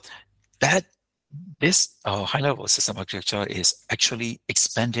 So that this high-level system architecture is actually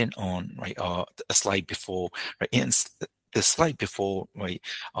expanding on a slide before, right? In the slide before, right,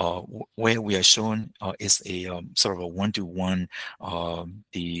 where we are shown is a sort of a one-to-one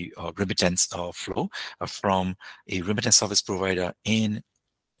the remittance flow from a remittance service provider in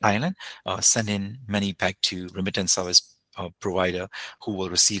Thailand, sending money back to remittance service provider who will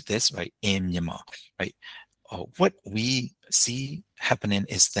receive this, right, in Myanmar, right? What we see happening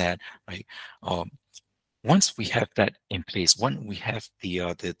is that, right, once we have that in place, once we have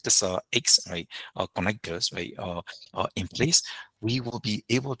this X, right, connectors, right, in place, we will be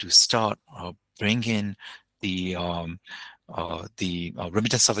able to start bringing the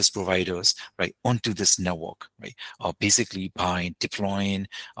remittance service providers, right, onto this network, right? Basically by deploying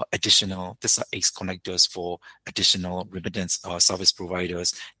additional X connectors for additional remittance service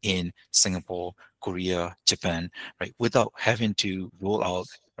providers in Singapore, Korea, Japan, right, without having to roll out,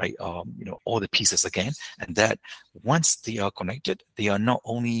 right, all the pieces again. And that once they are connected, they are not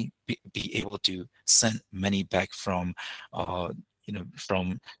only be able to send money back from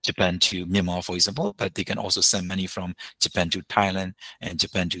from Japan to Myanmar, for example, but they can also send money from Japan to Thailand, and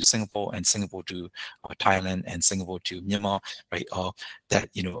Japan to Singapore, and Singapore to Thailand, and Singapore to Myanmar, right? That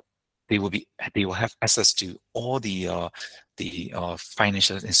they will have access to all the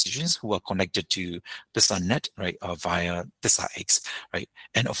financial institutions who are connected to TISA-Net, right, via TISA-X, right?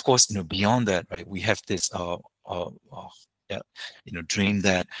 And of course, beyond that, right, we have this dream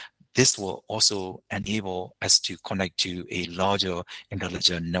that this will also enable us to connect to a larger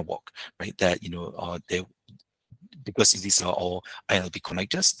intelligent network, right? That because these are all ILP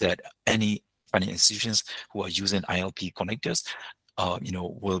connectors, that any financial institutions who are using ILP connectors,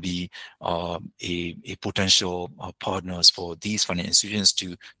 will be a potential partners for these financial institutions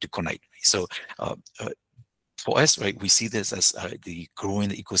to connect. So for us, right, we see this as the growing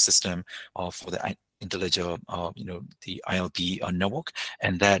ecosystem for the intelligent, the ILP network,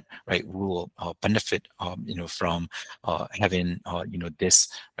 and that, right, will benefit, from having, this,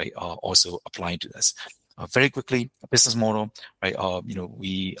 right, also applying to this. Very quickly, business model, right?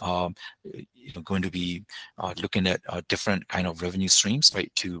 We are going to be looking at different kind of revenue streams,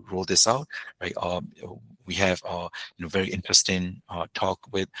 right, to roll this out, right? We have very interesting talk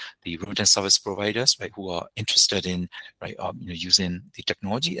with the remittance service providers, right, who are interested in, right, using the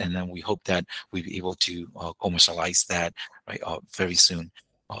technology, and then we hope that we'll be able to commercialize that, right, very soon.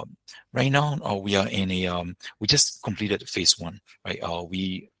 Right now, we are in a we just completed phase one, right?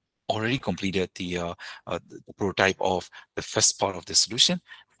 We already completed the prototype of the first part of the solution.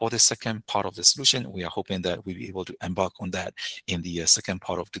 For the second part of the solution, we are hoping that we'll be able to embark on that in the second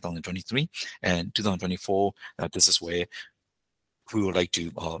part of 2023 and 2024. This is where we would like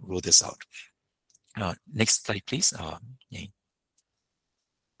to roll this out. Next slide, please.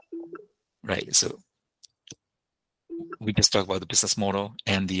 Right. So we just talk about the business model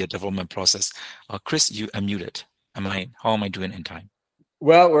and the development process. Chris, you are muted. How am I doing in time?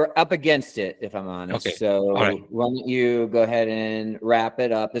 Well, we're up against it, if I'm honest. Okay. So right. Why don't you go ahead and wrap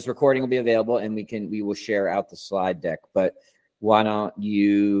it up? This recording will be available, and we will share out the slide deck. But why don't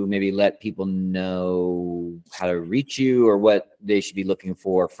you maybe let people know how to reach you or what they should be looking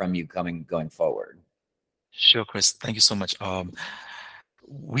for from you going forward? Sure, Chris. Thank you so much.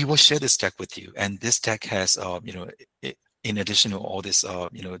 We will share this deck with you, and this deck has, in addition to all this,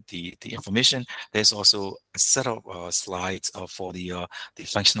 the information, there's also a set of slides for the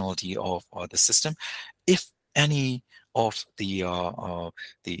functionality of the system. If any of the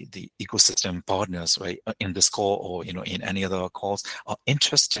ecosystem partners, right, in this call or in any other calls, are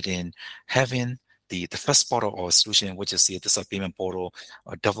interested in having the first part of our solution, which is the TISA payment portal,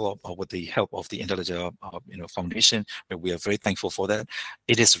 developed with the help of the Intelligent Foundation. Right? We are very thankful for that.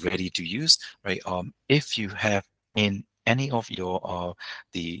 It is ready to use. Right? If you have in any of your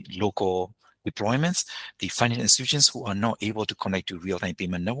the local deployments, the financial institutions who are not able to connect to real-time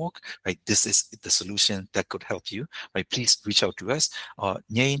payment network, right? This is the solution that could help you, right? Please reach out to us.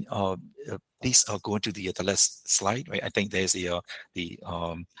 Nhain, please go into the last slide, right? I think there's the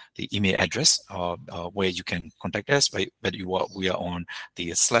email address where you can contact us, right? But we are on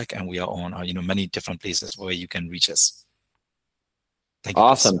the Slack, and we are on many different places where you can reach us. Thank you.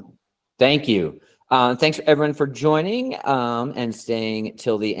 Awesome. Chris. Thank you. Thanks everyone for joining and staying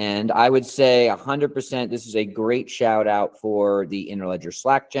till the end. I would say 100% this is a great shout out for the Interledger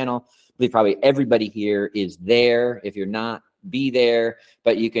Slack channel. I believe probably everybody here is there. If you're not, be there,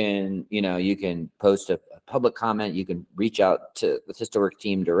 but you can post a public comment. You can reach out to the Historic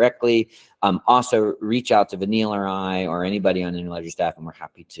team directly. Also reach out to Vanille or I or anybody on the Interledger staff, and we're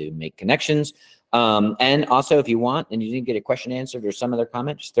happy to make connections. And also, if you want and you didn't get a question answered or some other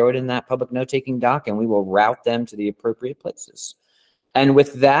comment, just throw it in that public note-taking doc and we will route them to the appropriate places. And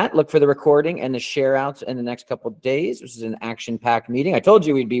with that, look for the recording and the share outs in the next couple of days. This is an action-packed meeting. I told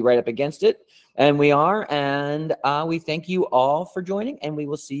you we'd be right up against it, and we are. And we thank you all for joining, and we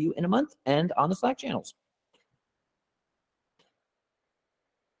will see you in a month and on the Slack channels.